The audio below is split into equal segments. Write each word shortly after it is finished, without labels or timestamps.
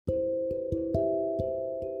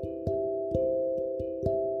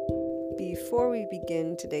Before we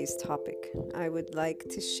begin today's topic, I would like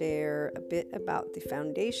to share a bit about the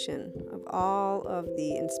foundation of all of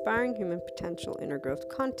the Inspiring Human Potential Inner Growth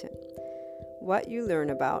content. What you learn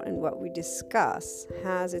about and what we discuss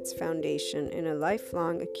has its foundation in a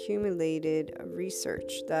lifelong accumulated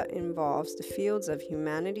research that involves the fields of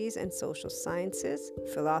humanities and social sciences,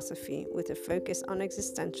 philosophy with a focus on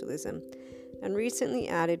existentialism, and recently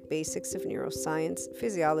added basics of neuroscience,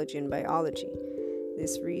 physiology, and biology.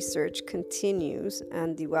 This research continues,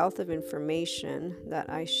 and the wealth of information that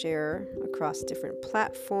I share across different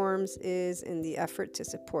platforms is in the effort to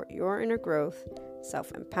support your inner growth,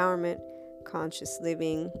 self-empowerment, conscious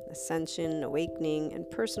living, ascension, awakening, and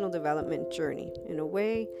personal development journey in a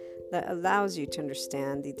way that allows you to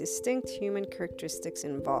understand the distinct human characteristics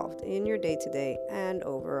involved in your day-to-day and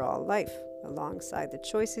overall life, alongside the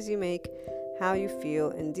choices you make, how you feel,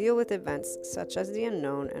 and deal with events such as the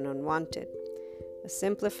unknown and unwanted. A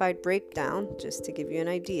simplified breakdown, just to give you an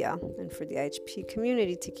idea, and for the IHP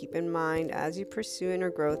community to keep in mind as you pursue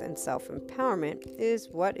inner growth and self-empowerment, is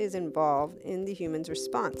what is involved in the human's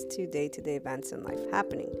response to day-to-day events and life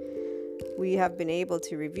happening. We have been able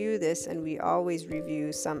to review this, and we always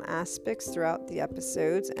review some aspects throughout the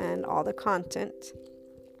episodes and all the content.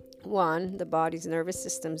 1. The body's nervous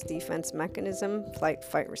system's defense mechanism,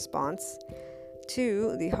 flight-fight response.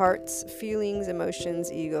 2. The heart's feelings,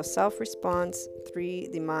 emotions, ego, self-response. 3.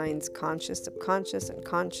 The mind's conscious, subconscious, and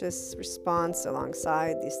conscious response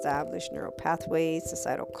alongside the established neural pathways,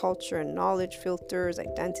 societal culture and knowledge filters,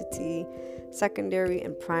 identity, secondary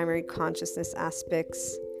and primary consciousness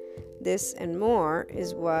aspects. This and more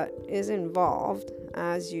is what is involved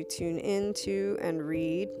as you tune into and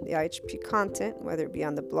read the IHP content, whether it be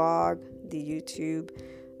on the blog, the YouTube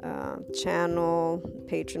channel,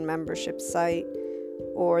 patron membership site,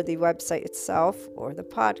 or the website itself, or the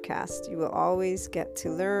podcast. You will always get to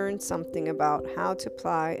learn something about how to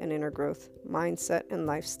apply an inner growth mindset and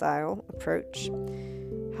lifestyle approach,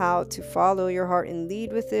 how to follow your heart and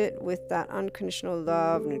lead with it with that unconditional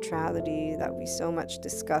love, neutrality that we so much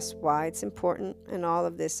discuss, why it's important, and all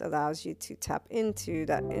of this allows you to tap into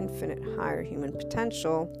that infinite higher human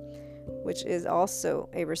potential, which is also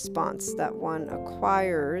a response that one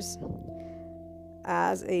acquires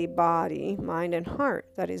as a body, mind, and heart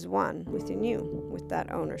that is one within you with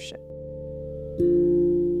that ownership.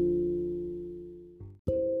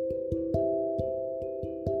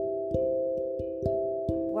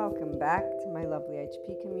 Welcome back to my lovely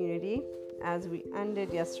HP community. As we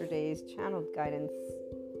ended yesterday's channeled guidance,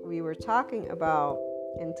 we were talking about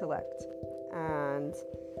intellect and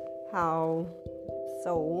how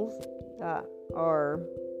souls that are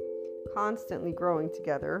constantly growing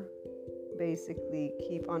together basically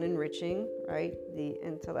keep on enriching, right, the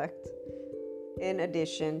intellect, in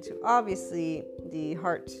addition to obviously the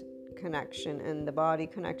heart connection and the body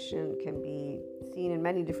connection can be seen in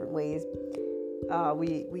many different ways.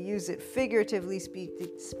 We use it figuratively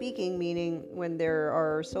speaking, meaning when there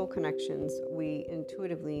are soul connections, we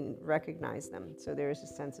intuitively recognize them. So there's a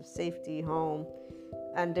sense of safety, home,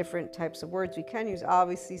 and different types of words we can use.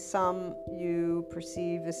 Obviously, some you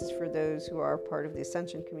perceive, this is for those who are part of the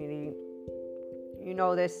Ascension community, you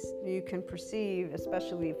know this, you can perceive,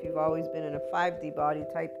 especially if you've always been in a 5D body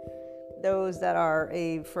type, those that are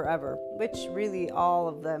a forever, which really all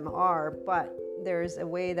of them are, but there's a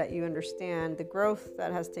way that you understand the growth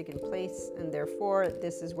that has taken place, and therefore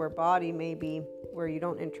this is where body may be where you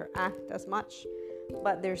don't interact as much,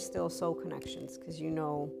 but there's still soul connections because you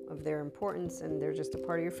know of their importance and they're just a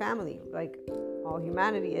part of your family, like all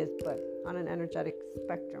humanity is, but on an energetic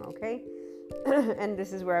spectrum, okay? And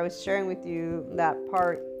this is where I was sharing with you that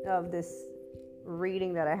part of this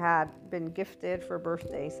reading that I had been gifted for a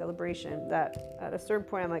birthday celebration, that at a certain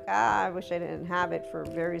point I'm like, I wish I didn't have it for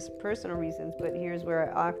various personal reasons, but here's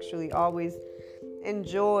where I actually always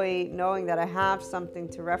enjoy knowing that I have something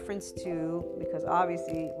to reference to, because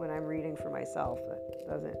obviously when I'm reading for myself, it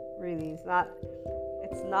doesn't really,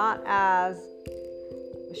 it's not as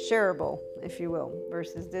shareable, if you will,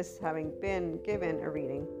 versus this having been given a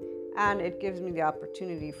reading. And it gives me the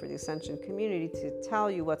opportunity for the Ascension community to tell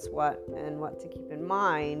you what's what and what to keep in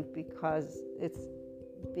mind, because it's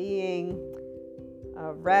being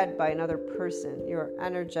read by another person, your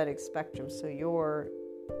energetic spectrum, so your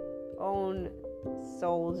own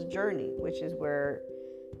soul's journey, which is where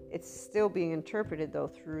it's still being interpreted though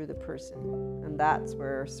through the person. And that's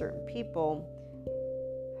where certain people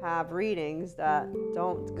have readings that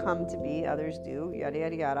don't come to be, others do, yada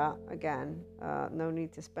yada yada. Again, no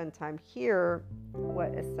need to spend time here.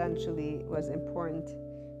 What essentially was important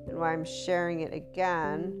and why I'm sharing it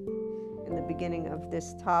again in the beginning of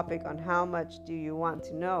this topic on how much do you want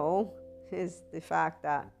to know is the fact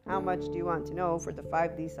that how much do you want to know for the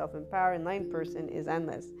 5D self-empowered enlightened person is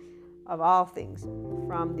endless of all things,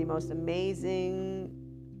 from the most amazing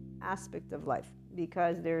aspect of life,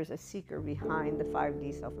 because there's a seeker behind the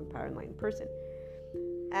 5D self-empowered enlightened person.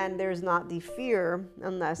 And there's not the fear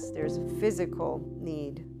unless there's a physical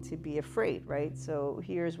need to be afraid, right? So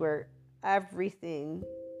here's where everything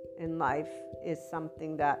in life is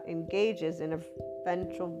something that engages in a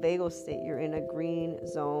ventral vagal state. You're in a green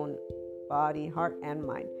zone, body, heart, and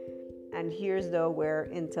mind. And here's though where,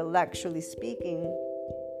 intellectually speaking,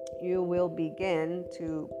 you will begin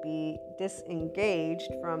to be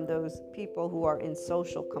disengaged from those people who are in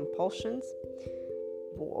social compulsions,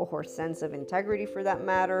 or sense of integrity for that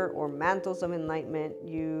matter, or mantles of enlightenment.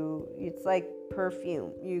 It's like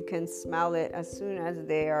perfume. You can smell it as soon as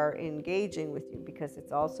they are engaging with you, because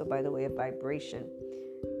it's also by the way of vibration.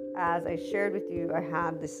 As I shared with you, I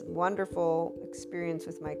had this wonderful experience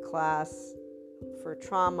with my class for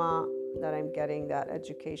trauma, that I'm getting that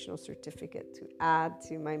educational certificate to add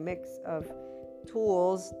to my mix of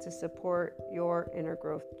tools to support your inner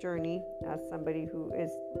growth journey, as somebody who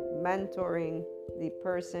is mentoring the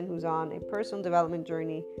person who's on a personal development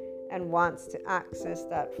journey and wants to access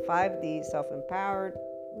that 5D self-empowered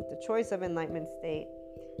with the choice of enlightenment state.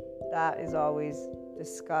 That is always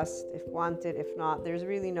discussed if wanted. If not, there's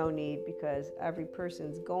really no need, because every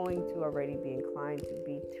person's going to already be inclined to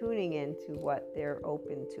be tuning into what they're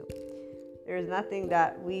open to. There's nothing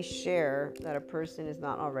that we share that a person is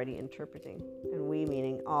not already interpreting, and we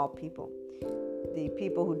meaning all people. The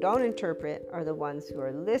people who don't interpret are the ones who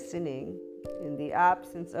are listening in the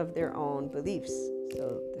absence of their own beliefs.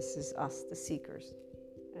 So this is us, the seekers.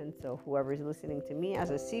 And so whoever is listening to me as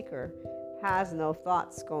a seeker has no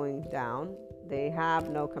thoughts going down. They have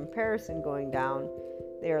no comparison going down.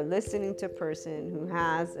 They are listening to a person who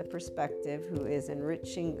has a perspective, who is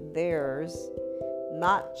enriching theirs,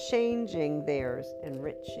 not changing theirs,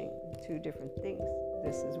 enriching. Two different things.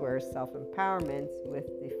 This is where self-empowerment with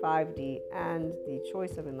the 5D and the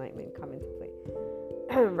choice of enlightenment come into play.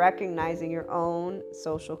 Recognizing your own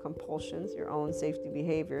social compulsions, your own safety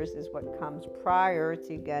behaviors, is what comes prior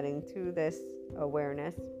to getting to this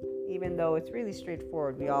awareness, even though it's really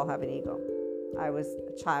straightforward. We all have an ego. I was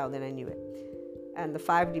a child and I knew it. And the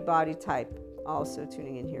 5D body type, also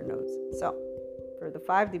tuning in here, knows. So for the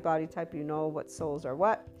 5D body type, you know what souls are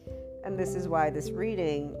what. And this is why this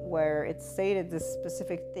reading, where it stated this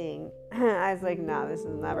specific thing, I was like, no, this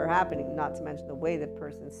is never happening. Not to mention the way the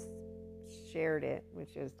person shared it,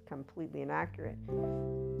 which is completely inaccurate.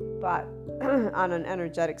 But on an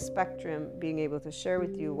energetic spectrum, being able to share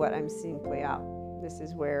with you what I'm seeing play out. This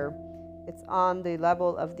is where it's on the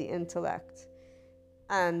level of the intellect.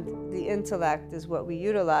 And the intellect is what we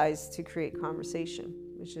utilize to create conversation,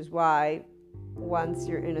 which is why once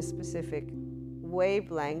you're in a specific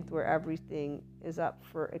wavelength where everything is up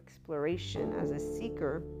for exploration as a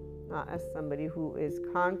seeker, not as somebody who is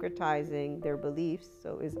concretizing their beliefs,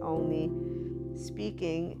 so is only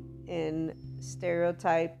speaking in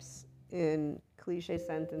stereotypes, in cliche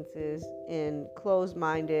sentences, in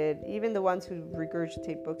closed-minded, even the ones who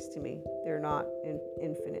regurgitate books to me, they're not in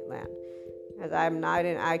infinite land. As I'm not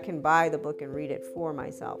in, I can buy the book and read it for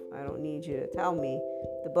myself. I don't need you to tell me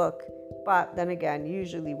the book. But then again,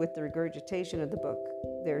 usually with the regurgitation of the book,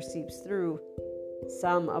 there seeps through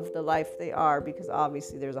some of the life they are, because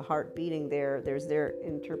obviously there's a heart beating there. There's their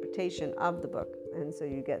interpretation of the book. And so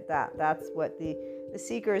you get that. That's what the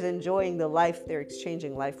seeker is enjoying, the life they're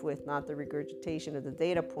exchanging life with, not the regurgitation of the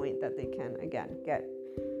data point that they can, again, get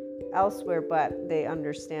elsewhere, but they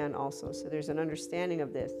understand also. So there's an understanding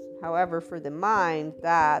of this. However, for the mind,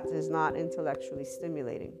 that is not intellectually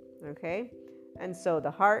stimulating, okay? And so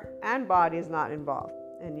the heart and body is not involved.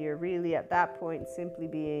 And you're really at that point simply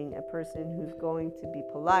being a person who's going to be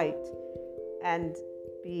polite and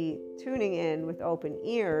be tuning in with open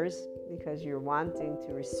ears, because you're wanting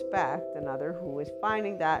to respect another who is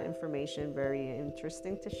finding that information very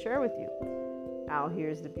interesting to share with you. Now,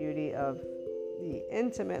 here's the beauty of the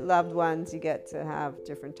intimate loved ones. You get to have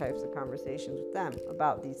different types of conversations with them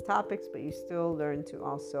about these topics, but you still learn to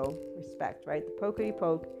also respect, right? The pokety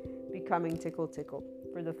poke becoming tickle tickle.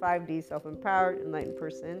 For the 5D self-empowered enlightened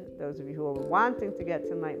person, those of you who are wanting to get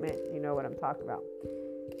to enlightenment, you know what I'm talking about.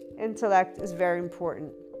 Intellect is very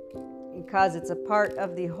important, because it's a part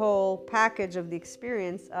of the whole package of the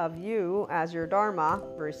experience of you as your dharma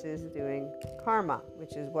versus doing karma,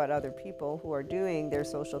 which is what other people who are doing their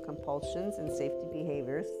social compulsions and safety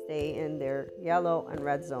behaviors stay in their yellow and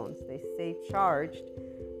red zones. They stay charged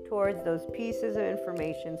towards those pieces of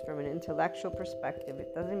information from an intellectual perspective.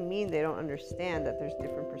 It doesn't mean they don't understand that there's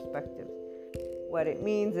different perspectives. What it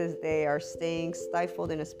means is they are staying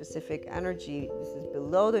stifled in a specific energy. This is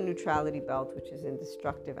below the neutrality belt, which is in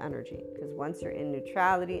destructive energy. Because once you're in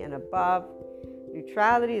neutrality and above,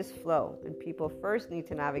 neutrality is flow. And people first need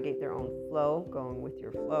to navigate their own flow, going with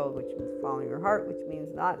your flow, which means following your heart, which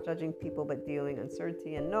means not judging people, but dealing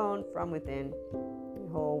uncertainty and known from within. The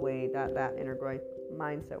whole way that inner growth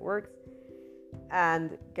mindset works.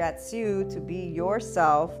 And gets you to be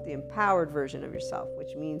yourself, the empowered version of yourself,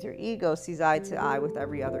 which means your ego sees eye to eye with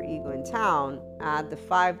every other ego in town. Add the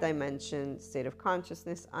 5-dimension state of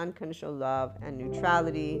consciousness, unconditional love, and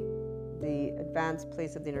neutrality. The advanced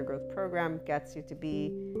place of the inner growth program gets you to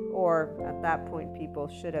be, or at that point, people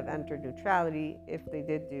should have entered neutrality if they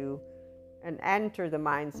did do and enter the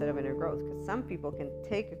mindset of inner growth. Because some people can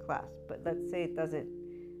take a class, but let's say it doesn't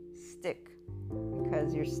stick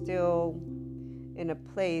because you're still in a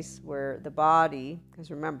place where the body,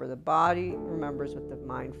 because remember, the body remembers what the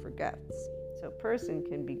mind forgets. So a person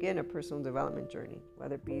can begin a personal development journey,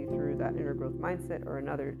 whether it be through that inner growth mindset or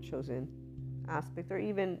another chosen aspect, or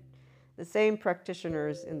even the same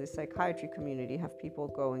practitioners in the psychiatry community have people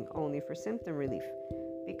going only for symptom relief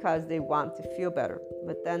because they want to feel better.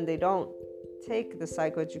 But then they don't take the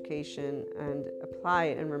psychoeducation and apply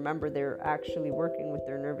it and remember they're actually working with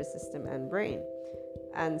their nervous system and brain.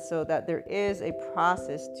 And so that there is a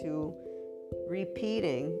process to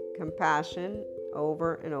repeating compassion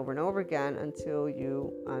over and over and over again until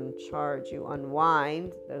you uncharge, you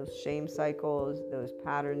unwind those shame cycles, those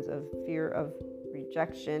patterns of fear of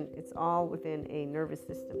rejection. It's all within a nervous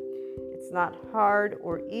system. It's not hard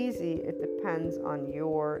or easy. It depends on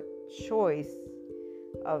your choice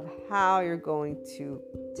of how you're going to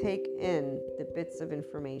take in the bits of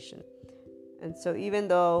information. And so even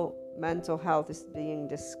though mental health is being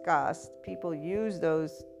discussed, people use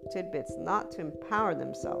those tidbits not to empower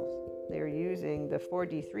themselves. They're using the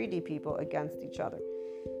 4D, 3D people against each other.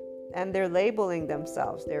 And they're labeling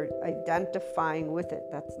themselves. They're identifying with it.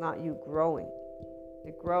 That's not you growing.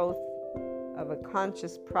 The growth of a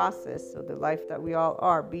conscious process, so the life that we all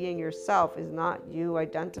are, being yourself, is not you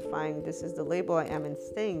identifying this is the label I am and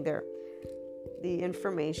staying there. The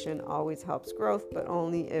information always helps growth, but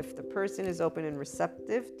only if the person is open and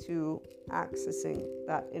receptive to accessing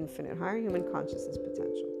that infinite higher human consciousness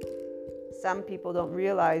potential. Some people don't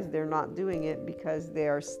realize they're not doing it because they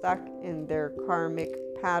are stuck in their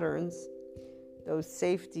karmic patterns, those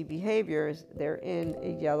safety behaviors. They're in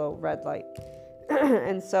a yellow, red light.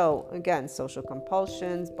 And so, again, social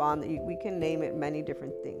compulsions, bond, we can name it many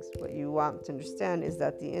different things. What you want to understand is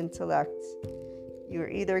that the intellect, you're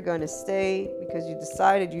either going to stay because you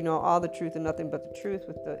decided you know all the truth and nothing but the truth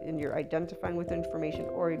and you're identifying with the information,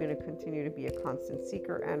 or you're going to continue to be a constant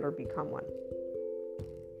seeker and or become one.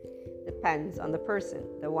 Depends on the person.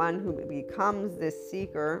 The one who becomes this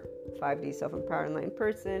seeker, 5D self-empowered enlightened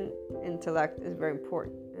person, intellect is very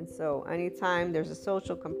important. And so anytime there's a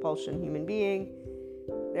social compulsion human being,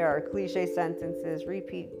 there are cliche sentences,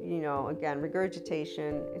 repeat, again,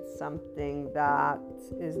 regurgitation. It's something that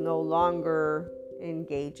is no longer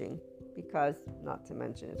engaging because, not to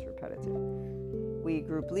mention, it's repetitive. We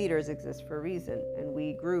group leaders exist for a reason, and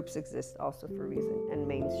we groups exist also for a reason, and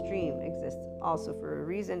mainstream exists also for a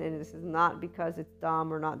reason. And this is not because it's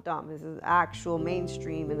dumb or not dumb. This is actual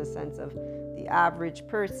mainstream in the sense of the average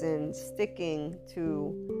person sticking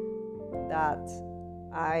to that.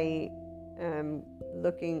 I am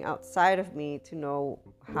looking outside of me to know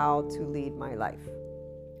how to lead my life.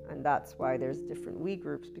 And that's why there's different we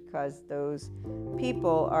groups, because those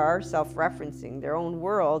people are self-referencing their own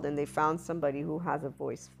world and they found somebody who has a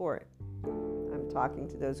voice for it. I'm talking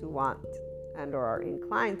to those who want and or are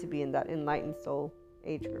inclined to be in that enlightened soul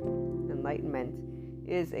age group. Enlightenment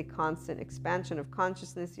is a constant expansion of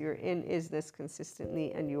consciousness. You're in isness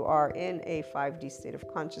consistently, and you are in a 5D state of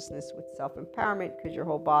consciousness with self-empowerment because your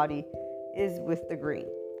whole body is with the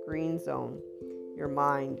green zone. Your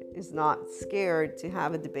mind is not scared to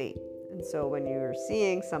have a debate. And so when you're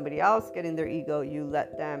seeing somebody else get in their ego, you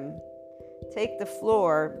let them take the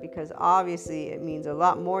floor, because obviously it means a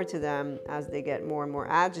lot more to them as they get more and more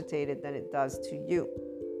agitated than it does to you.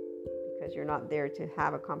 Because you're not there to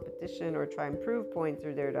have a competition or try and prove points.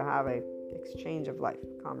 You're there to have an exchange of life,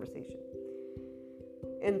 conversation.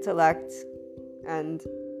 Intellect, and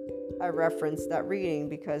I referenced that reading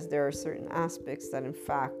because there are certain aspects that in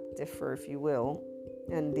fact differ, if you will,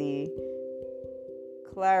 and the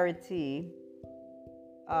clarity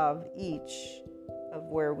of each of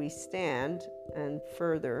where we stand and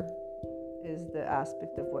further is the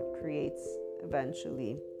aspect of what creates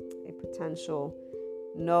eventually a potential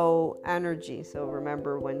no energy. So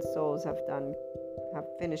remember, when souls have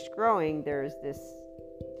finished growing, there's this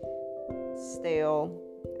stale,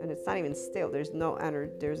 and it's not even stale. There's no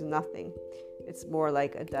energy, there's nothing. It's more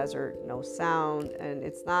like a desert, no sound, and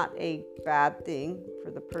it's not a bad thing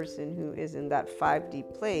for the person who is in that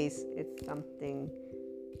 5D place. It's something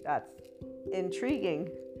that's intriguing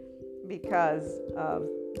because of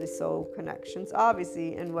the soul connections,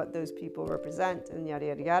 obviously, and what those people represent, and yada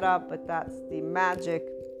yada yada. But that's the magic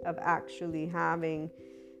of actually having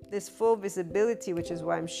this full visibility, which is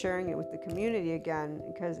why I'm sharing it with the community again,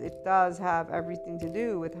 because it does have everything to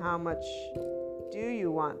do with how much do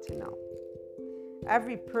you want to know.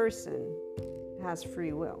 Every person has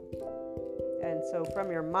free will. And so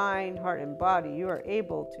from your mind, heart, and body, you are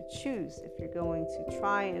able to choose if you're going to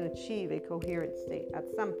try and achieve a coherent state at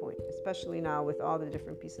some point, especially now with all the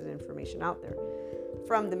different pieces of information out there.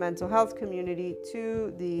 From the mental health community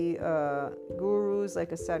to the gurus,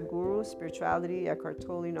 like a Sadhguru, spirituality, Eckhart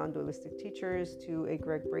Tolle, non-dualistic teachers, to a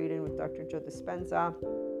Greg Braden with Dr. Joe Dispenza.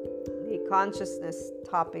 The consciousness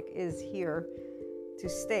topic is here to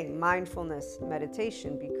stay, mindfulness,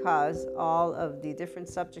 meditation, because all of the different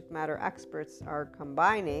subject matter experts are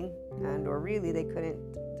combining, and or really they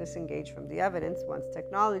couldn't disengage from the evidence once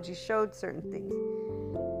technology showed certain things.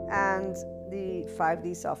 And the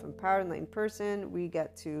 5D self-empowered enlightened person, we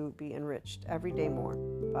get to be enriched every day more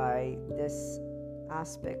by this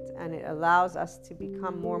aspect, and it allows us to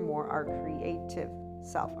become more and more our creative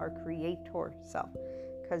self, our creator self.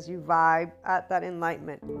 Because you vibe at that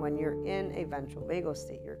enlightenment when you're in a ventral vagal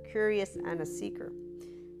state. You're curious and a seeker.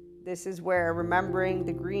 This is where remembering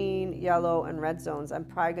the green, yellow, and red zones, I'm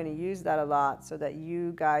probably going to use that a lot so that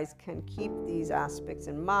you guys can keep these aspects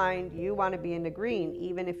in mind. You want to be in the green,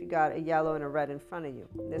 even if you got a yellow and a red in front of you.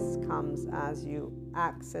 This comes as you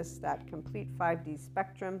access that complete 5D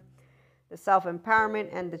spectrum, the self-empowerment,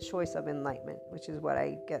 and the choice of enlightenment, which is what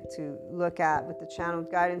I get to look at with the channeled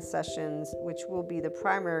guidance sessions, which will be the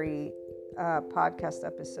primary podcast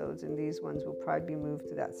episodes, and these ones will probably be moved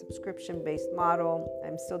to that subscription-based model.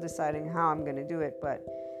 I'm still deciding how I'm going to do it, but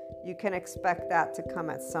you can expect that to come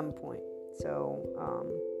at some point. So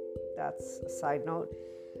that's a side note.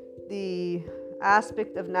 The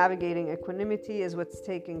aspect of navigating equanimity is what's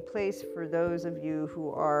taking place for those of you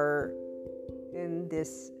who are in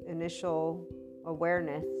this initial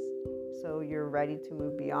awareness. So you're ready to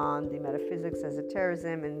move beyond the metaphysics,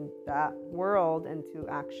 esotericism, and that world, and to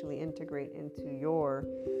actually integrate into your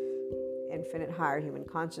infinite higher human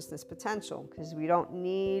consciousness potential. Because we don't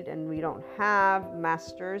need and we don't have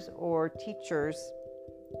masters or teachers.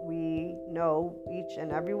 We know each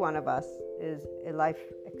and every one of us is a life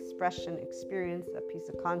expression, experience, a piece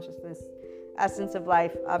of consciousness, essence of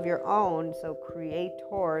life of your own. So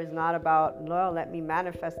creator is not about, no, let me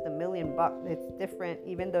manifest $1 million. It's different.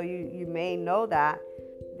 Even though you may know that,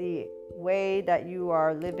 the way that you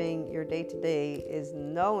are living your day-to-day is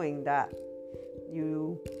knowing that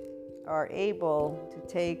you are able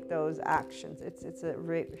to take those actions. It's a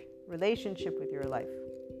relationship with your life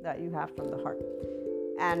that you have from the heart,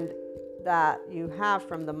 and that you have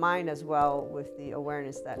from the mind as well, with the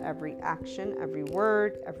awareness that every action, every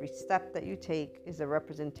word, every step that you take is a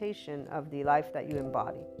representation of the life that you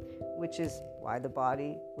embody, which is why the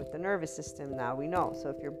body with the nervous system, now we know. So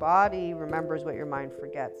if your body remembers what your mind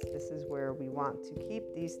forgets, this is where we want to keep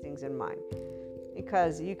these things in mind.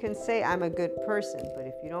 Because you can say, I'm a good person, but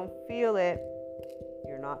if you don't feel it,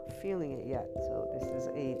 you're not feeling it yet. So this is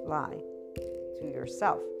a lie to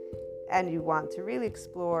yourself. And you want to really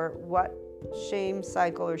explore what shame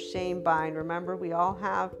cycle or shame bind. Remember, we all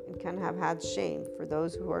have and can have had shame. For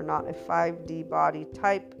those who are not a 5D body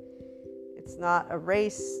type, it's not a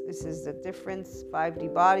race. This is the difference.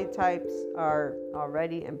 5D body types are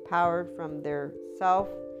already empowered from their self.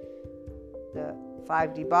 The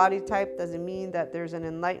 5D body type doesn't mean that there's an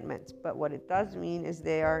enlightenment, but what it does mean is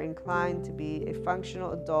they are inclined to be a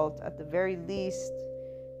functional adult, at the very least,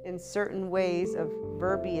 in certain ways of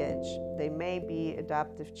verbiage. They may be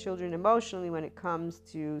adaptive children emotionally when it comes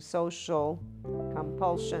to social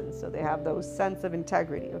compulsion. So they have those sense of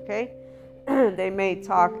integrity, okay? They may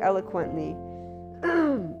talk eloquently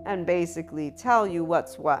and basically tell you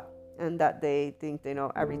what's what, and that they think they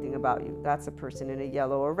know everything about you. That's a person in a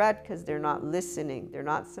yellow or red, because they're not listening. They're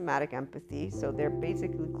not somatic empathy. So they're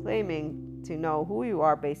basically claiming to know who you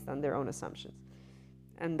are based on their own assumptions.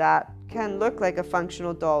 And that can look like a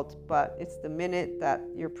functional adult, but it's the minute that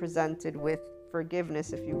you're presented with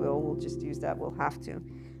forgiveness, if you will, we'll just use that, we'll have to,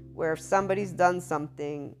 where if somebody's done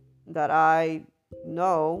something that I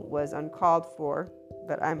know was uncalled for,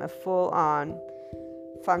 but I'm a full-on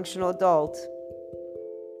functional adult,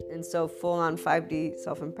 and so full-on 5D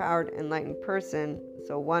self-empowered enlightened person,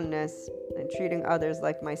 so oneness and treating others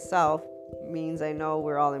like myself, means I know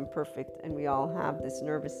we're all imperfect and we all have this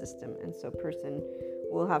nervous system. And so a person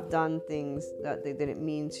will have done things that they didn't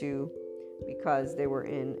mean to because they were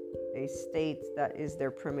in a state that is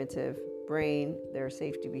their primitive brain, their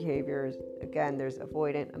safety behaviors. Again, there's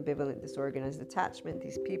avoidant, ambivalent, disorganized attachment.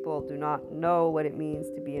 These people do not know what it means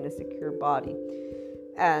to be in a secure body.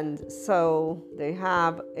 And so they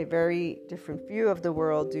have a very different view of the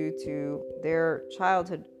world due to their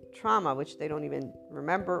childhood trauma, which they don't even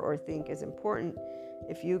remember or think is important.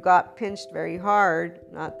 If you got pinched very hard,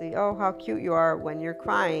 not the, oh, how cute you are when you're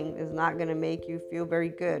crying, is not going to make you feel very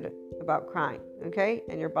good about crying, okay?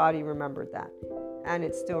 And your body remembered that, and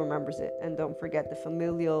it still remembers it. And don't forget the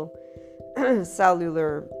familial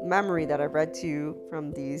cellular memory that I read to you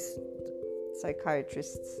from these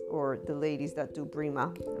psychiatrists, or the ladies that do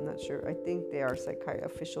BRIMA. I'm not sure. I think they are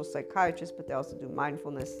official psychiatrists, but they also do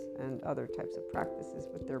mindfulness and other types of practices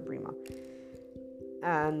with their BRIMA.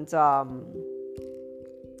 And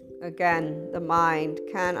again, the mind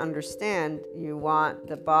can understand. You want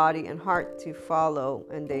the body and heart to follow,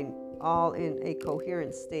 and they all in a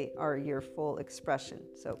coherent state are your full expression.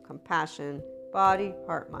 So compassion, body,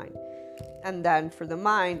 heart, mind. And then for the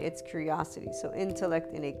mind, it's curiosity. So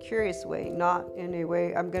intellect in a curious way, not in a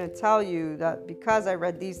way, I'm going to tell you that because I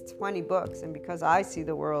read these 20 books and because I see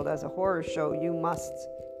the world as a horror show, you must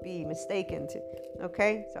be mistaken to.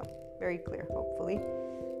 Okay? So very clear, hopefully.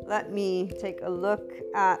 Let me take a look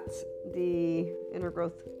at the inner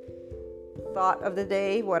growth thought of the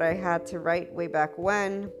day, what I had to write way back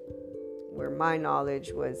when, where my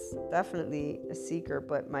knowledge was definitely a seeker,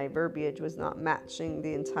 but my verbiage was not matching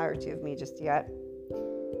the entirety of me just yet.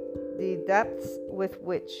 The depths with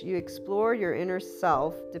which you explore your inner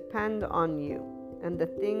self depend on you and the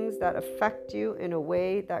things that affect you in a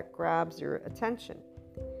way that grabs your attention.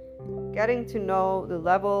 Getting to know the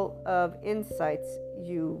level of insights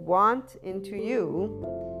you want into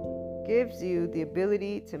you gives you the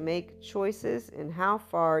ability to make choices in how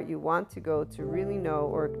far you want to go to really know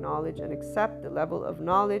or acknowledge and accept the level of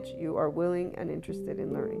knowledge you are willing and interested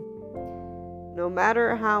in learning. No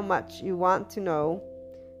matter how much you want to know,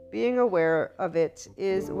 being aware of it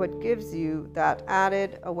is what gives you that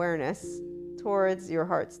added awareness towards your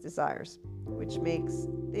heart's desires, which makes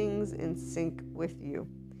things in sync with you.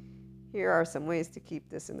 Here are some ways to keep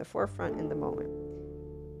this in the forefront in the moment.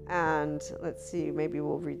 And let's see, maybe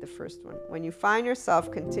we'll read the first one. When you find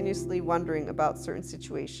yourself continuously wondering about certain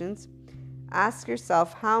situations, ask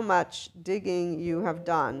yourself how much digging you have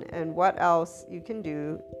done and what else you can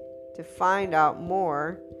do to find out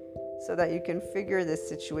more so that you can figure this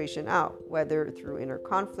situation out, whether through inner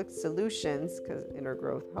conflict solutions, because inner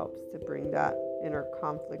growth helps to bring that inner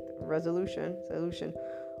conflict solution,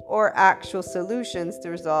 or actual solutions to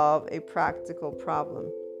resolve a practical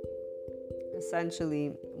problem.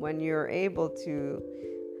 Essentially, when you're able to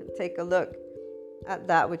take a look at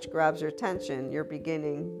that which grabs your attention, you're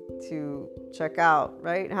beginning to check out,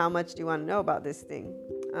 right? How much do you want to know about this thing?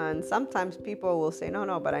 And sometimes people will say,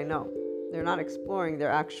 no, but I know. They're not exploring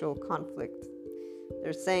their actual conflict.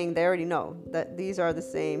 They're saying they already know that these are the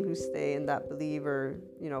same who stay in that believer,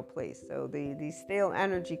 place. So the stale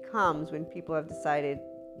energy comes when people have decided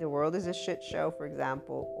the world is a shit show, for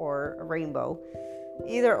example, or a rainbow.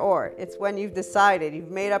 Either or. It's when you've decided, you've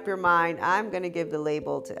made up your mind, I'm going to give the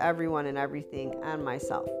label to everyone and everything and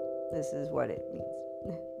myself. This is what it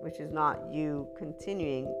means, which is not you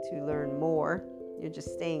continuing to learn more. You're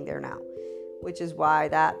just staying there now, which is why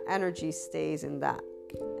that energy stays in that.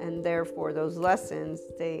 And therefore, those lessons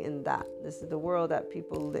stay in that. This is the world that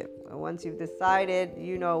people live. Once you've decided,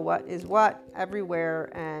 you know what is what everywhere,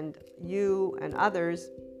 and you and others,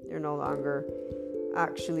 you're no longer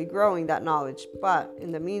actually growing that knowledge. But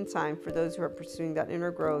in the meantime, for those who are pursuing that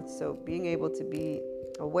inner growth, so being able to be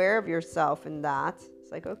aware of yourself in that,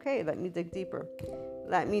 it's like, okay, let me dig deeper.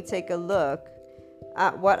 Let me take a look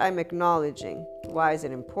at what I'm acknowledging. Why is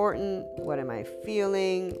it important? What am I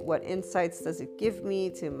feeling? What insights does it give me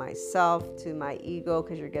to myself, to my ego?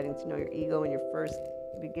 Because you're getting to know your ego when you're first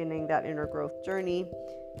beginning that inner growth journey.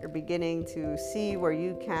 You're beginning to see where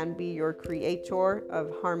you can be your creator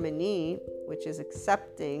of harmony, which is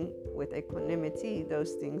accepting with equanimity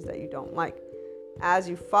those things that you don't like. As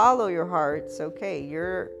you follow your heart, it's okay,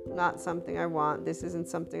 you're not something I want, this isn't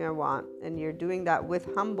something I want, and you're doing that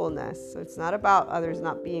with humbleness. So it's not about others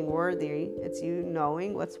not being worthy, it's you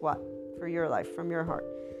knowing what's what for your life from your heart,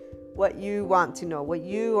 what you want to know, what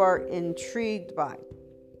you are intrigued by.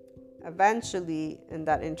 Eventually, in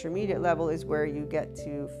that intermediate level is where you get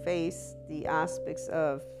to face the aspects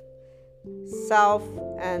of self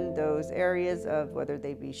and those areas of whether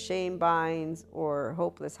they be shame binds or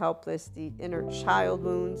hopeless, helpless, the inner child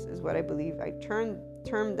wounds is what I believe I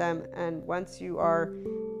term them. And once you are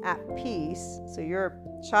at peace, so your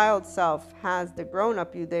child self has the grown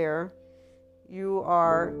up you there, you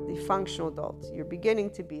are the functional adult. You're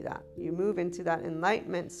beginning to be that. You move into that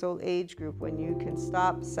enlightenment soul age group when you can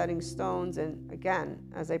stop setting stones. And again,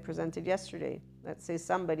 as I presented yesterday, let's say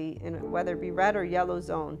somebody in whether it be red or yellow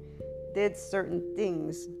zone did certain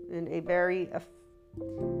things in a very,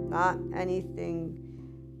 not anything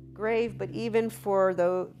grave, but even for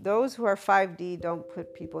those who are 5D, don't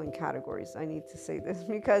put people in categories. I need to say this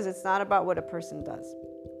because it's not about what a person does.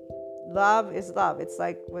 Love is love. It's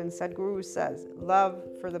like when Sadhguru says, love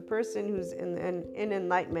for the person who's in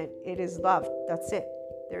enlightenment, it is love. That's it.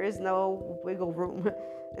 There is no wiggle room.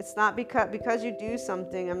 It's not because you do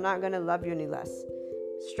something, I'm not going to love you any less.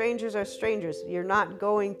 Strangers are strangers. You're not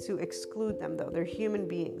going to exclude them, though. They're human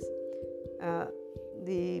beings.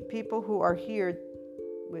 The people who are here,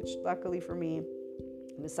 which luckily for me,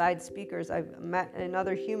 besides speakers, I've met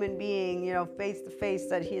another human being, face to face,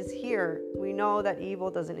 that he is here. We know that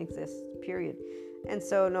evil doesn't exist, period. And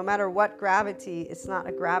so no matter what gravity, it's not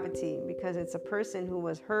a gravity because it's a person who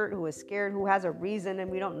was hurt, who was scared, who has a reason,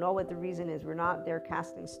 and we don't know what the reason is. We're not there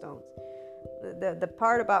casting stones. The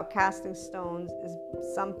part about casting stones is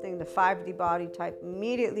something the 5D body type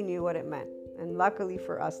immediately knew what it meant. And luckily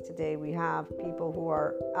for us today, we have people who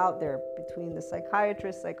are out there between the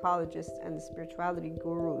psychiatrists, psychologists, and the spirituality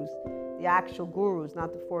gurus, the actual gurus,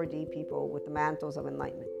 not the 4D people with the mantles of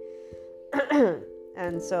enlightenment.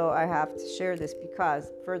 And so I have to share this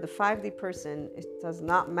because for the 5D person, it does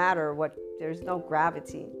not matter there's no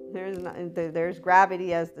gravity. There's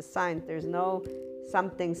gravity as the sign. There's no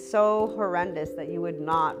something so horrendous that you would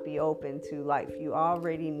not be open to life. You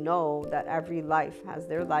already know that every life has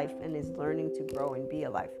their life and is learning to grow and be a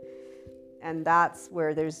life. And that's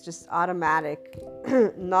where there's just automatic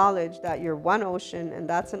knowledge that you're one ocean and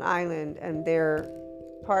that's an island and they're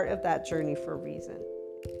part of that journey for a reason.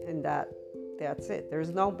 And that's it.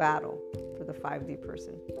 There's no battle for the 5D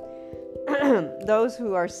person. Those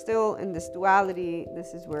who are still in this duality,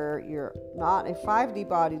 this is where you're not a 5D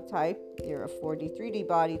body type, you're a 4D, 3D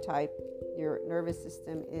body type. Your nervous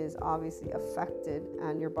system is obviously affected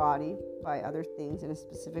and your body by other things in a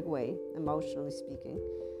specific way, emotionally speaking.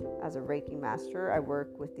 As a Reiki master, I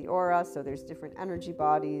work with the aura, so there's different energy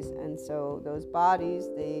bodies, and so those bodies,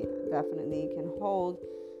 they definitely can hold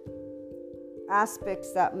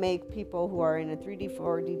aspects that make people who are in a 3D,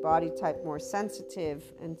 4D body type more sensitive,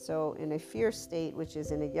 and so in a fear state, which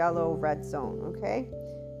is in a yellow, red zone, okay?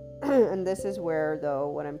 And this is where, though,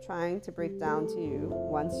 what I'm trying to break down to you,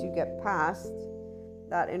 once you get past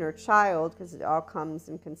that inner child, because it all comes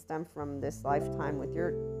and can stem from this lifetime with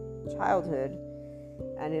your childhood,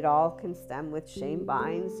 and it all can stem with shame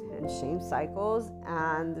binds and shame cycles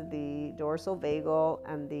and the dorsal vagal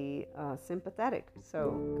and the sympathetic.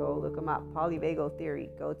 So go look them up, polyvagal theory.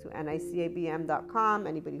 Go to nicabm.com.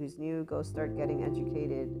 Anybody who's new, go start getting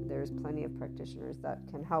educated. There's plenty of practitioners that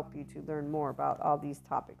can help you to learn more about all these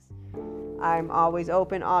topics. I'm always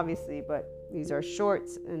open, obviously, but these are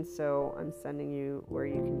shorts, and so I'm sending you where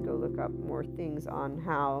you can go look up more things on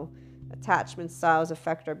how attachment styles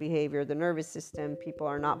affect our behavior, the nervous system. People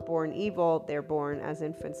are not born evil. They're born as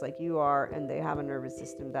infants like you are, and they have a nervous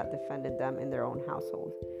system that defended them in their own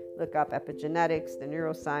household. Look up epigenetics, the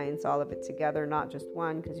neuroscience, all of it together, not just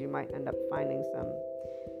one, because you might end up finding some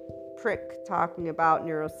prick talking about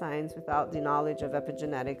neuroscience without the knowledge of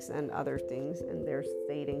epigenetics and other things, and they're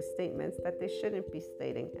stating statements that they shouldn't be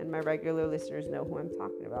stating. And my regular listeners know who I'm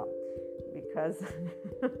talking about because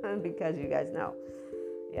you guys know.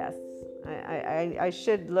 Yes, I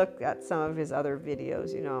should look at some of his other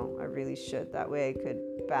videos, I really should. That way I could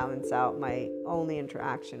balance out my only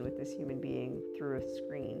interaction with this human being through a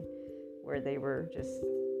screen where they were just,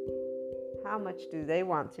 how much do they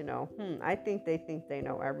want to know? I think they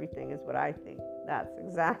know everything is what I think. That's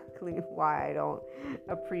exactly why I don't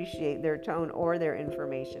appreciate their tone or their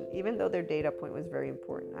information, even though their data point was very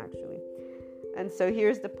important, actually. And so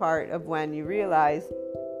here's the part of when you realize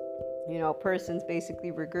person's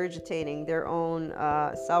basically regurgitating their own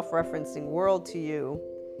self-referencing world to you.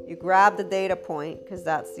 You grab the data point because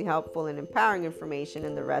that's the helpful and empowering information,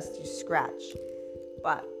 and the rest you scratch.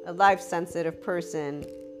 But a life-sensitive person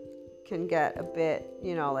can get a bit,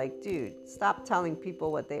 dude, stop telling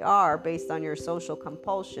people what they are based on your social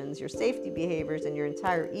compulsions, your safety behaviors, and your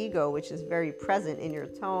entire ego, which is very present in your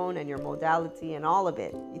tone and your modality and all of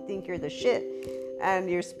it. You think you're the shit. and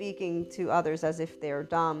you're speaking to others as if they're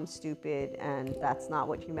dumb, stupid, and that's not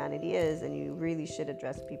what humanity is, and you really should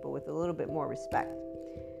address people with a little bit more respect.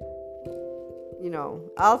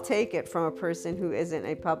 I'll take it from a person who isn't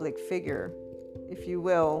a public figure, if you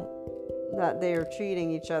will, that they are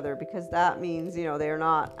treating each other, because that means, they're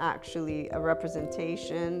not actually a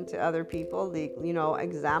representation to other people. The,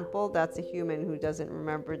 example, that's a human who doesn't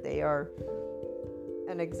remember they are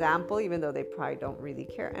an example, even though they probably don't really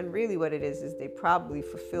care. And really what it is they probably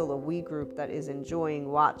fulfill a we group that is enjoying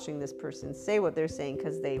watching this person say what they're saying,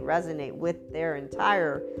 because they resonate with their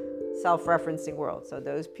entire self-referencing world. So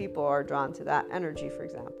those people are drawn to that energy, for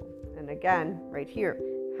example. And again, right here,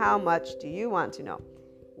 how much do you want to know?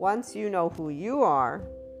 Once you know who you are,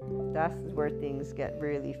 that's where things get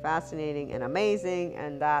really fascinating and amazing.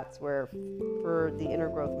 And that's where, for the inner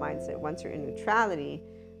growth mindset, once you're in neutrality,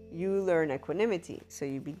 you learn equanimity. So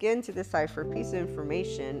you begin to decipher a piece of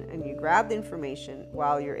information, and you grab the information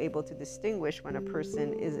while you're able to distinguish when a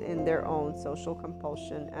person is in their own social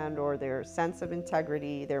compulsion and or their sense of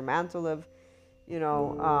integrity, their mantle of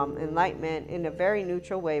enlightenment, in a very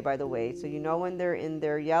neutral way, by the way. So when they're in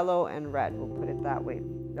their yellow and red, we'll put it that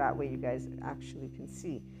way you guys actually can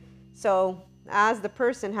see. So as the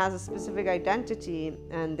person has a specific identity,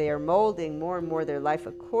 and they are molding more and more their life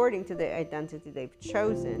according to the identity they've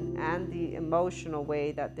chosen and the emotional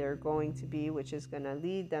way that they're going to be, which is going to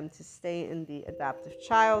lead them to stay in the adaptive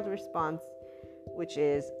child response, which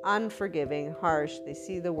is unforgiving, harsh. They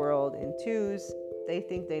see the world in twos. They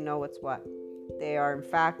think they know what's what. They are in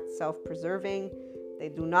fact self-preserving. They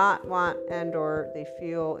do not want and or they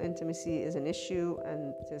feel intimacy is an issue,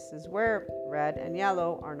 and this is where red and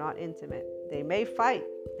yellow are not intimate. They may fight,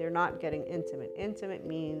 they're not getting intimate. Intimate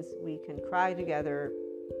means we can cry together,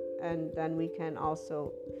 and then we can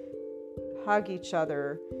also hug each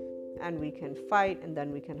other, and we can fight, and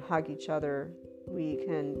then we can hug each other. We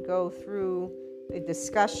can go through a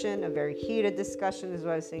discussion, a very heated discussion is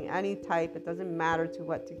what I was saying, any type, it doesn't matter to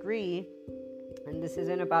what degree. And this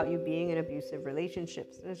isn't about you being in abusive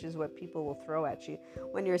relationships. This is what people will throw at you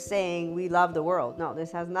when you're saying we love the world. No,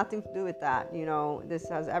 this has nothing to do with that. This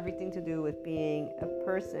has everything to do with being a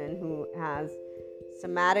person who has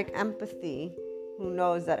somatic empathy, who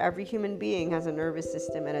knows that every human being has a nervous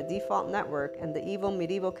system and a default network, and the evil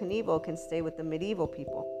medieval Knievel can stay with the medieval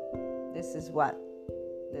people. This is what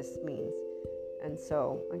this means. And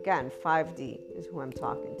so, again, 5D is who I'm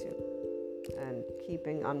talking to. And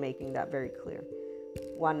keeping on making that very clear.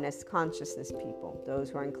 Oneness consciousness people, those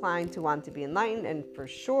who are inclined to want to be enlightened, and for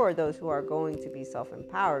sure those who are going to be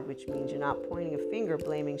self-empowered, which means you're not pointing a finger,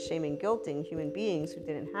 blaming, shaming, guilting human beings who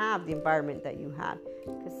didn't have the environment that you had.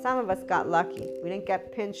 Because some of us got lucky. We didn't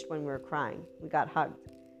get pinched when we were crying. We got hugged.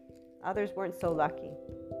 Others weren't so lucky.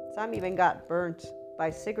 Some even got burnt by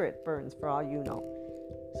cigarette burns, for all you know.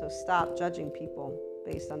 So stop judging people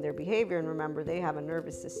based on their behavior, and remember, they have a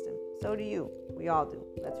nervous system. So do you. We all do.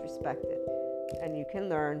 Let's respect it. And you can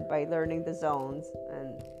learn by learning the zones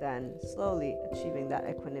and then slowly achieving that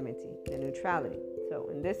equanimity, the neutrality. So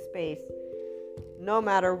in this space, no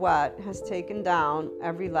matter what has taken down,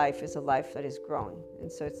 every life is a life that is growing.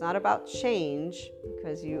 And so it's not about change,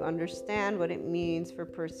 because you understand what it means for a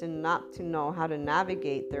person not to know how to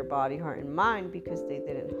navigate their body, heart, and mind, because they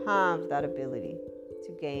didn't have that ability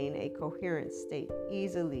to gain a coherent state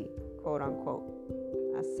easily, quote unquote,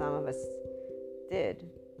 as some of us did.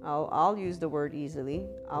 I'll use the word easily.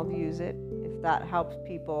 I'll use it if that helps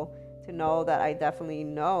people to know that I definitely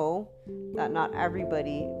know that not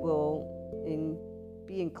everybody will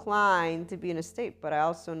be inclined to be in a state, but I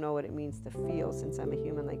also know what it means to feel, since I'm a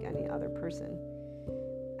human like any other person.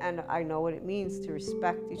 And I know what it means to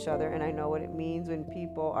respect each other, and I know what it means when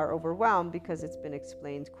people are overwhelmed, because it's been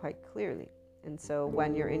explained quite clearly. And so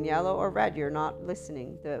when you're in yellow or red, you're not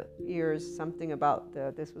listening. The ears, something about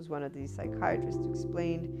this was one of these psychiatrists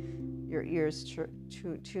explained, your ears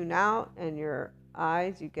tune out, and your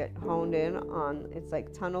eyes, you get honed in on, it's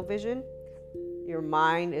like tunnel vision. Your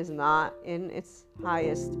mind is not in its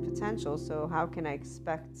highest potential, so how can I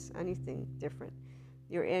expect anything different?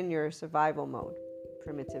 You're in your survival mode,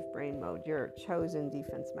 primitive brain mode, your chosen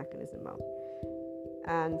defense mechanism mode.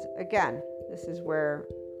 And again, this is where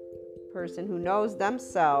person who knows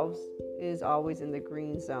themselves is always in the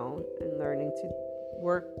green zone and learning to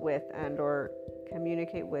work with and or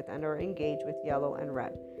communicate with and or engage with yellow and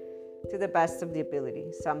red to the best of the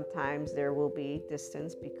ability. Sometimes there will be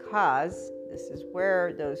distance, because this is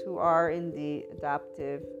where those who are in the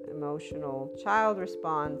adaptive emotional child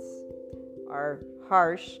response are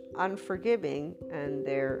harsh, unforgiving, and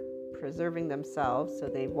they're preserving themselves, so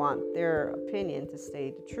they want their opinion to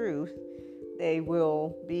stay the truth. They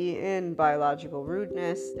will be in biological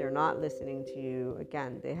rudeness. They're not listening to you.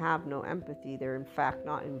 Again, they have no empathy. They're in fact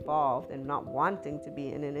not involved and not wanting to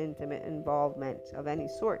be in an intimate involvement of any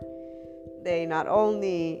sort. They not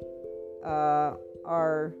only are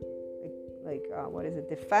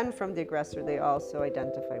defend from the aggressor, they also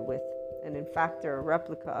identify with. And in fact, they're a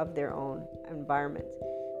replica of their own environment.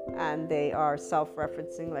 And they are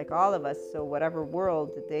self-referencing like all of us. So whatever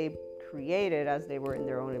world that they created as they were in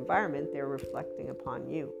their own environment, they're reflecting upon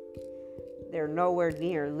you. They're nowhere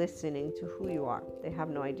near listening to who you are. They have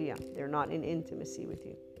no idea. They're not in intimacy with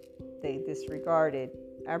you. They disregarded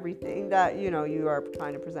everything that you are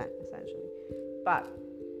trying to present, essentially. But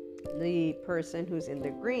the person who's in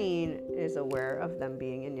the green is aware of them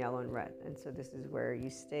being in yellow and red. And so this is where you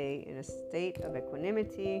stay in a state of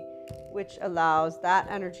equanimity, which allows that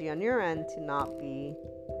energy on your end to not be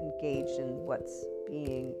engaged in what's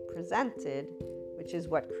being presented, which is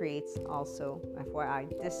what creates also,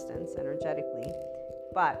 FYI, distance energetically.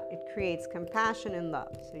 But it creates compassion and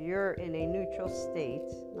love. So you're in a neutral state,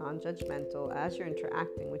 non-judgmental, as you're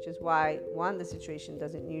interacting, which is why, one, the situation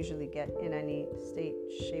doesn't usually get in any state,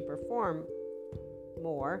 shape, or form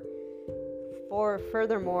more.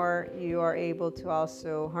 Furthermore, you are able to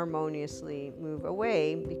also harmoniously move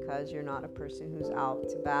away because you're not a person who's out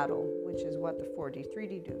to battle, which is what the 4D,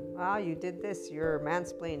 3D do. You did this, you're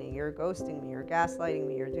mansplaining, you're ghosting me, you're gaslighting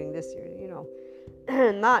me, you're doing this,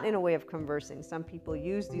 not in a way of conversing. Some people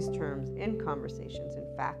use these terms in conversations, in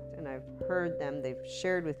fact, and I've heard them, they've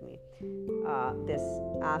shared with me this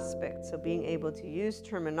aspect. So being able to use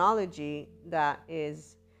terminology that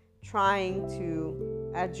is trying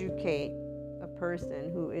to educate a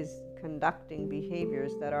person who is conducting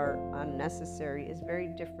behaviors that are unnecessary is very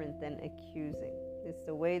different than accusing. It's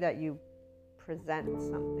the way that you present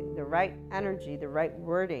something. The right energy, the right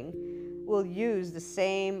wording will use the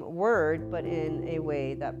same word, but in a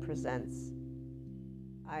way that presents,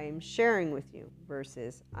 I'm sharing with you,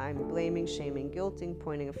 versus I'm blaming, shaming, guilting,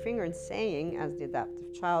 pointing a finger, and saying, as the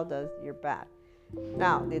adaptive child does, you're bad.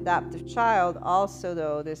 Now, the adaptive child also,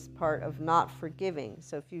 though, this part of not forgiving.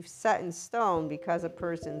 So if you've set in stone because a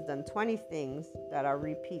person's done 20 things that are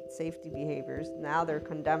repeat safety behaviors, now they're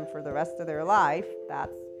condemned for the rest of their life,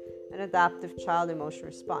 that's an adaptive child emotional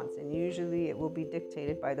response. And usually it will be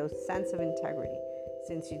dictated by those sense of integrity.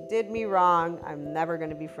 Since you did me wrong, I'm never going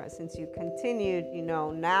to be friends. Since you continued,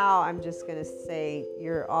 now I'm just going to say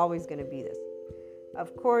you're always going to be this.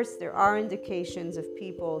 Of course, there are indications of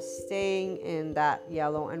people staying in that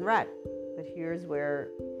yellow and red. But here's where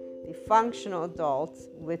the functional adult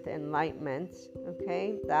with enlightenment,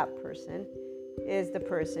 that person is the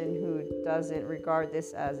person who doesn't regard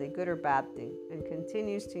this as a good or bad thing and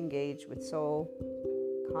continues to engage with soul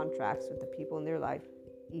contracts with the people in their life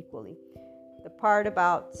equally. The part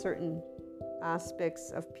about certain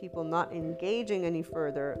aspects of people not engaging any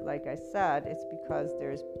further, like I said, it's because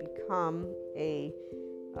there's become a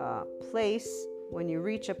place. When you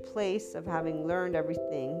reach a place of having learned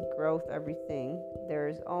everything, growth, everything,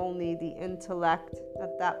 there's only the intellect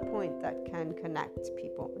at that point that can connect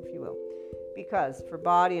people, if you will. Because for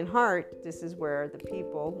body and heart, this is where the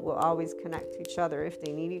people will always connect to each other if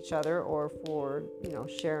they need each other, or for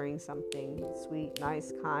sharing something sweet,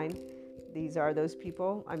 nice, kind. These are those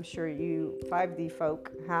people. I'm sure you 5D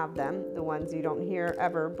folk have them, the ones you don't hear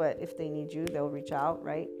ever, but if they need you, they'll reach out,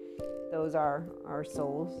 right? Those are our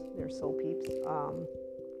souls. They're soul peeps.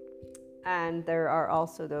 And there are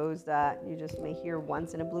also those that you just may hear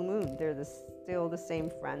once in a blue moon. They're still the same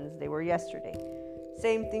friends they were yesterday.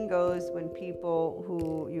 Same thing goes when people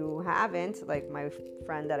who you haven't, like my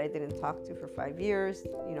friend that I didn't talk to for 5 years,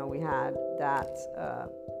 we had that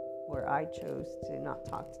where I chose to not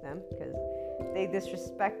talk to them because they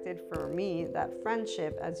disrespected for me that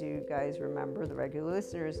friendship, as you guys remember, the regular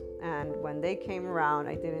listeners. And when they came around,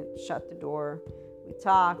 I didn't shut the door. We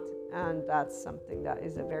talked, and that's something that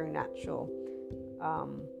is a very natural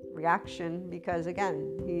reaction because,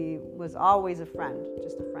 again, he was always a friend,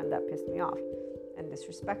 just a friend that pissed me off and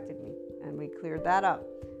disrespected me, and we cleared that up.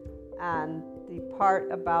 And the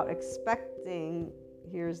part about expecting,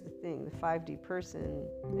 here's the thing, the 5D person,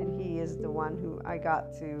 and he is the one who I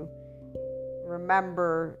got to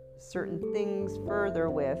remember certain things further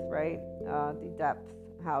with, right? The depth,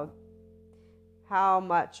 how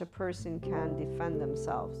much a person can defend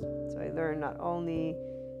themselves. So I learned not only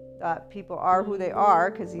that people are who they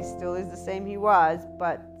are, because he still is the same he was,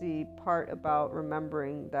 but the part about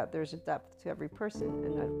remembering that there's a depth to every person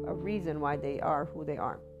and a reason why they are who they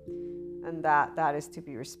are. And that is to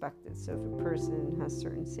be respected. So if a person has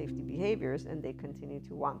certain safety behaviors and they continue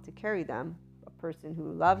to want to carry them, a person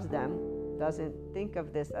who loves them doesn't think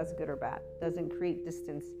of this as good or bad, doesn't create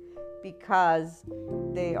distance because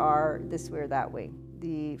they are this way or that way.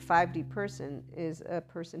 The 5D person is a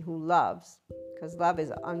person who loves, because love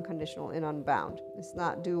is unconditional and unbound. It's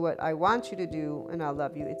not do what I want you to do and I'll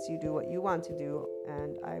love you. It's you do what you want to do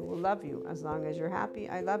and I will love you. As long as you're happy,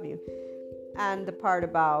 I love you. And the part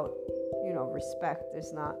about, respect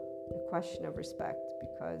is not a question of respect,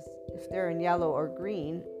 because if they're in yellow or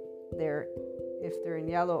green, if they're in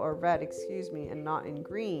yellow or red, and not in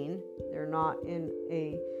green, they're not in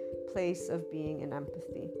a place of being in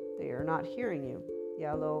empathy. They are not hearing you.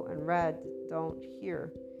 Yellow and red don't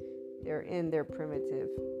hear. They're in their primitive,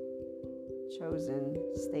 chosen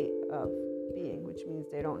state of being, which means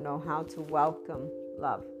they don't know how to welcome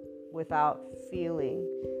love without feeling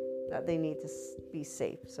that they need to be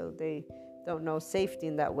safe. So they don't know safety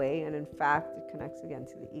in that way. And in fact, it connects again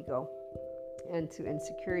to the ego and to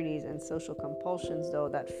insecurities and social compulsions, though,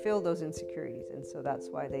 that fill those insecurities. And so that's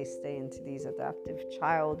why they stay into these adaptive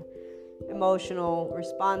child emotional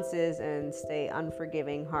responses and stay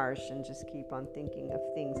unforgiving, harsh, and just keep on thinking of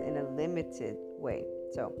things in a limited way.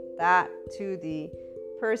 So that, to the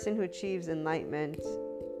person who achieves enlightenment,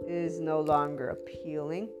 is no longer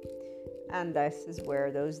appealing. And this is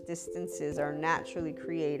where those distances are naturally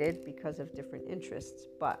created because of different interests.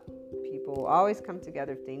 But people will always come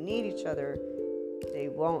together if they need each other. They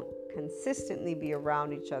won't consistently be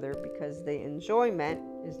around each other because the enjoyment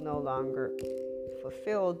is no longer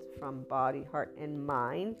fulfilled from body, heart, and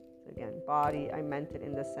mind. Again, body, I meant it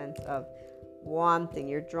in the sense of wanting.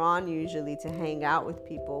 You're drawn usually to hang out with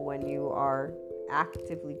people when you are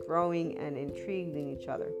actively growing and intrigued in each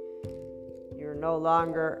other. You're no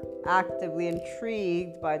longer actively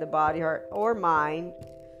intrigued by the body, heart, or mind.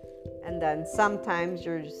 And then sometimes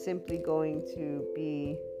you're simply going to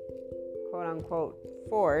be, quote unquote,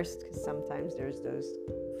 forced, because sometimes there's those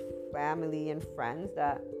family and friends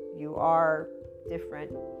that you are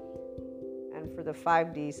different. And for the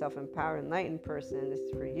 5D self-empowered enlightened person, this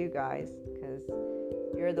is for you guys, because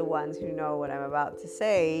you're the ones who know what I'm about to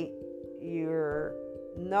say. You're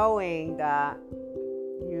knowing that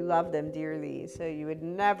you love them dearly, so you would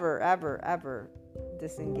never, ever, ever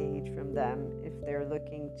disengage from them if they're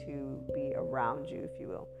looking to be around you, if you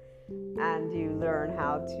will. And you learn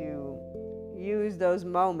how to use those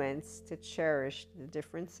moments to cherish the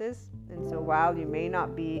differences. And so while you may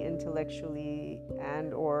not be intellectually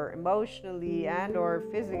and or emotionally and or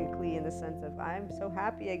physically, in the sense of I'm so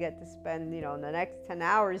happy I get to spend the next 10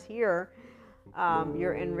 hours here,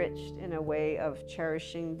 you're enriched in a way of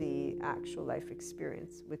cherishing the actual life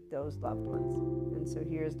experience with those loved ones. And so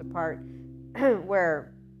here's the part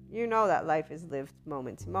where that life is lived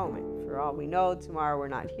moment to moment. For all we know, tomorrow we're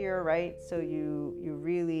not here, right? So you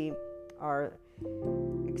really are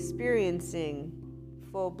experiencing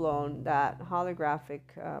full-blown that holographic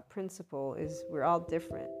principle is we're all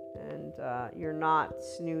different, and you're not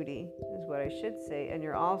snooty is what I should say, and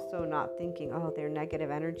you're also not thinking, oh, they're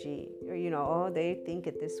negative energy, or oh, they think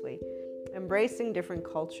it this way. Embracing different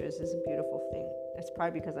cultures is a beautiful thing. It's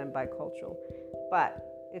probably because I'm bicultural, but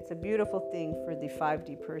it's a beautiful thing for the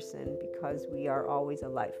 5D person because we are always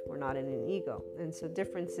alike. We're not in an ego. And so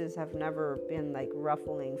differences have never been like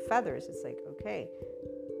ruffling feathers. It's like, okay,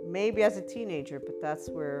 maybe as a teenager, but that's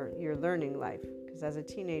where you're learning life. Because as a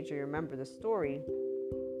teenager, you remember the story.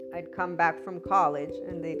 I'd come back from college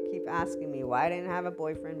and they'd keep asking me why I didn't have a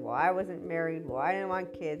boyfriend, why I wasn't married, why I didn't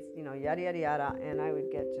want kids, yada, yada, yada. And I would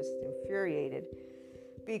get just infuriated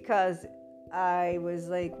because I was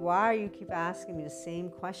like, why you keep asking me the same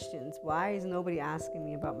questions? Why is nobody asking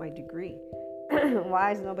me about my degree?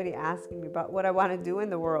 Why is nobody asking me about what I want to do in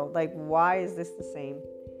the world? Like, why is this the same?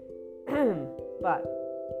 But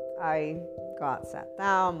I got sat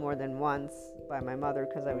down more than once by my mother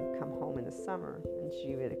because I would come home in the summer and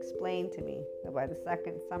she would explain to me that by the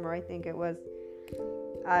second summer, I think it was,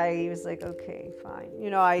 I was like, okay, fine.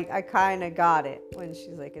 I kind of got it when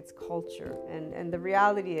she's like, it's culture. And the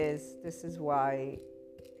reality is, this is why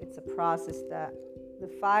it's a process that the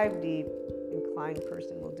 5D inclined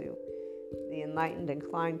person will do. The enlightened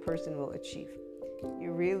inclined person will achieve.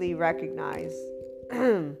 You really recognize,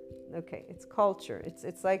 okay, it's culture.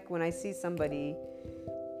 It's like when I see somebody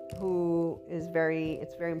who is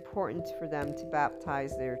it's very important for them to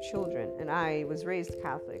baptize their children. And I was raised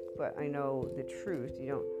Catholic, but I know the truth. You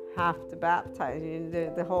don't have to baptize.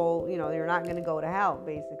 The whole, you're not going to go to hell,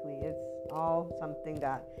 basically. It's all something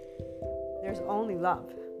that there's only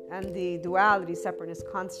love. And the duality, separateness,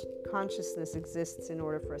 consciousness exists in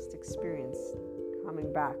order for us to experience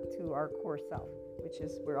coming back to our core self, which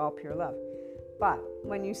is we're all pure love. But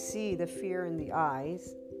when you see the fear in the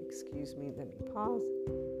eyes, excuse me, let me pause.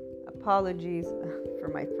 A apologies for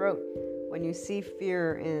my throat. When you see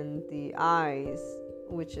fear in the eyes,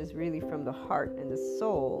 which is really from the heart and the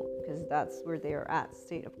soul, because that's where they are at,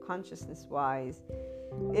 state of consciousness wise,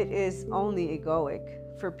 it is only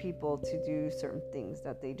egoic for people to do certain things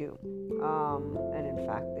that they do. And in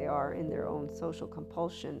fact, they are in their own social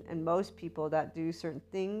compulsion. And most people that do certain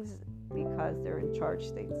things because they're in charge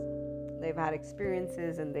states. They've had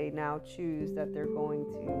experiences and they now choose that they're going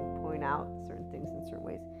to point out certain things in certain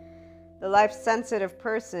ways. The life-sensitive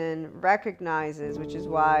person recognizes, which is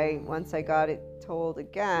why once I got it told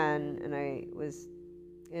again, and I was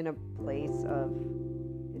in a place of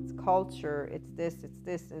it's culture, it's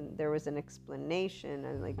this, and there was an explanation,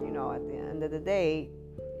 and at the end of the day,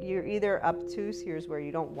 you're either obtuse, here's where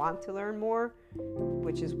you don't want to learn more,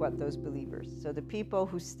 which is what those believers. So the people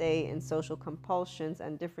who stay in social compulsions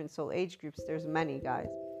and different soul age groups, there's many guys,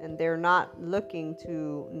 and they're not looking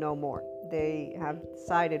to know more. They have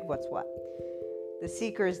decided what's what. The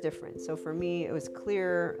seeker is different. So for me, it was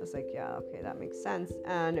clear. I was like, yeah, okay, that makes sense.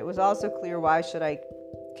 And it was also clear, why should I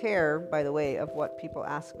care, by the way, of what people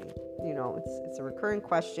ask me? It's a recurring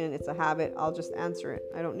question. It's a habit. I'll just answer it.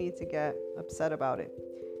 I don't need to get upset about it.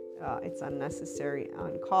 It's unnecessary,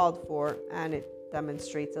 uncalled for, and it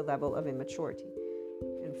demonstrates a level of immaturity.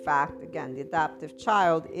 In fact, again, the adaptive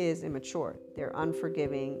child is immature. They're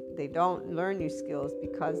unforgiving. They don't learn new skills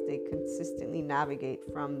because they consistently navigate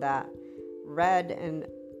from that red and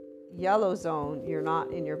yellow zone. You're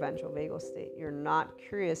not in your ventral vagal state. You're not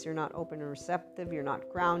curious. You're not open and receptive. You're not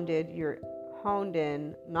grounded. You're honed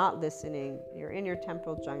in, not listening. You're in your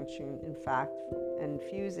temporal junction, in fact, and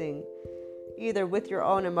fusing either with your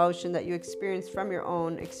own emotion that you experience from your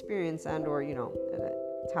own experience and or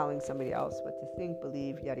telling somebody else what to think,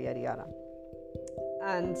 believe, yada yada yada.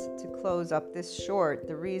 And to close up this short,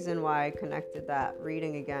 the reason why I connected that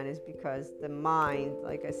reading again is because the mind,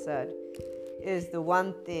 like I said, is the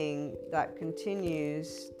one thing that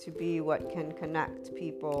continues to be what can connect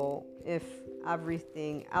people, if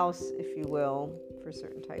everything else, if you will, for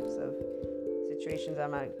certain types of situations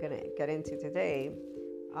I'm not going to get into today,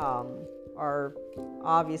 are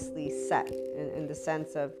obviously set in the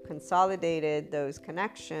sense of consolidated those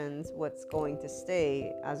connections. What's going to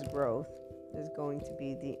stay as growth is going to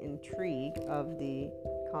be the intrigue of the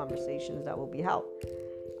conversations that will be held.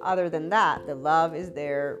 Other than that, the love is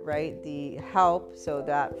there, right? The help, so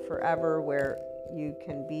that forever where you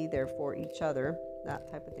can be there for each other, that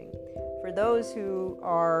type of thing. For those who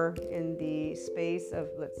are in the space of,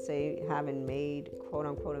 let's say, having made quote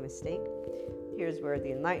unquote a mistake, here's where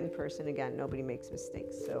the enlightened person, again, nobody makes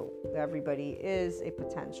mistakes. So everybody is a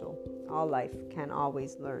potential. All life can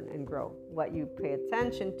always learn and grow. What you pay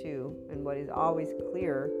attention to and what is always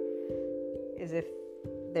clear is if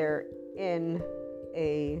they're in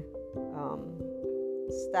a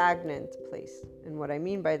stagnant place. And what I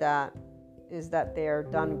mean by that is that they are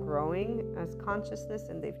done growing as consciousness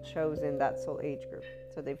and they've chosen that soul age group.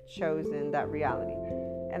 So they've chosen that reality.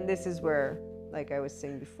 And this is where, like I was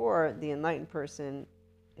saying before, the enlightened person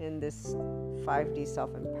in this 5D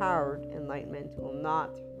self-empowered enlightenment will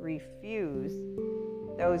not refuse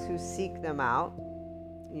those who seek them out,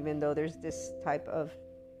 even though there's this type of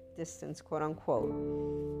distance, quote unquote.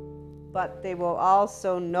 But they will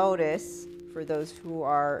also notice, for those who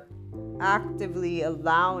are actively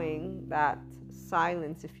allowing that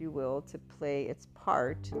silence, if you will, to play its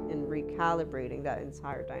part in recalibrating that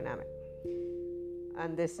entire dynamic.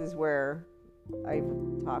 And this is where I've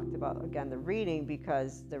talked about, again, the reading,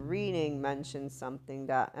 because the reading mentions something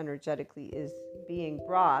that energetically is being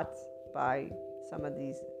brought by some of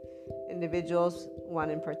these individuals, one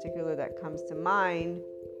in particular that comes to mind,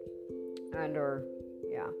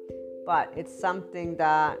 but it's something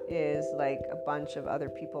that is like a bunch of other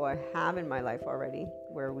people I have in my life already,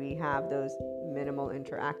 where we have those minimal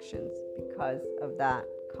interactions because of that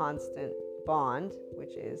constant bond,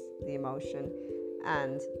 which is the emotion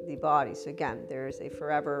and the body. So again, there's a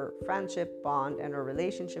forever friendship bond and a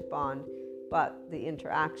relationship bond, but the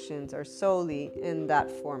interactions are solely in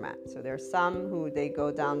that format. So there's some who they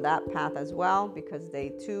go down that path as well because they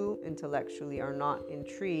too intellectually are not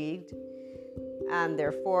intrigued, and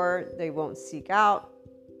therefore they won't seek out.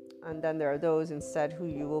 And then there are those instead who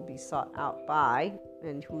you will be sought out by,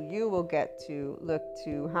 and who you will get to look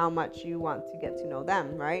to how much you want to get to know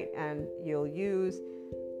them, right? And you'll use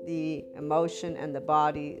the emotion and the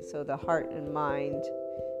body, so the heart and mind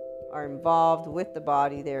are involved with the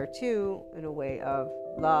body there too, in a way of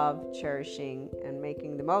love, cherishing, and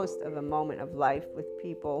making the most of a moment of life with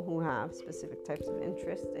people who have specific types of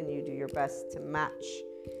interests, and you do your best to match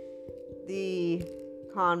the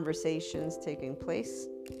conversations taking place,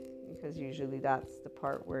 because usually that's the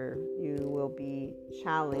part where you will be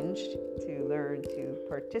challenged to learn to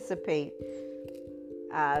participate,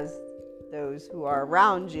 as those who are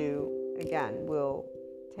around you, again, will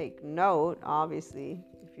take note, obviously,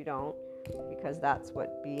 if you don't, because that's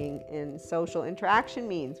what being in social interaction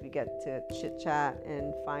means. We get to chit chat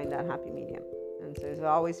and find that happy medium. And so it's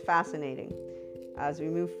always fascinating. As we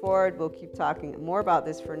move forward, we'll keep talking more about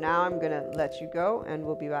this. For now, I'm going to let you go, and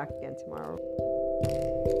we'll be back again tomorrow.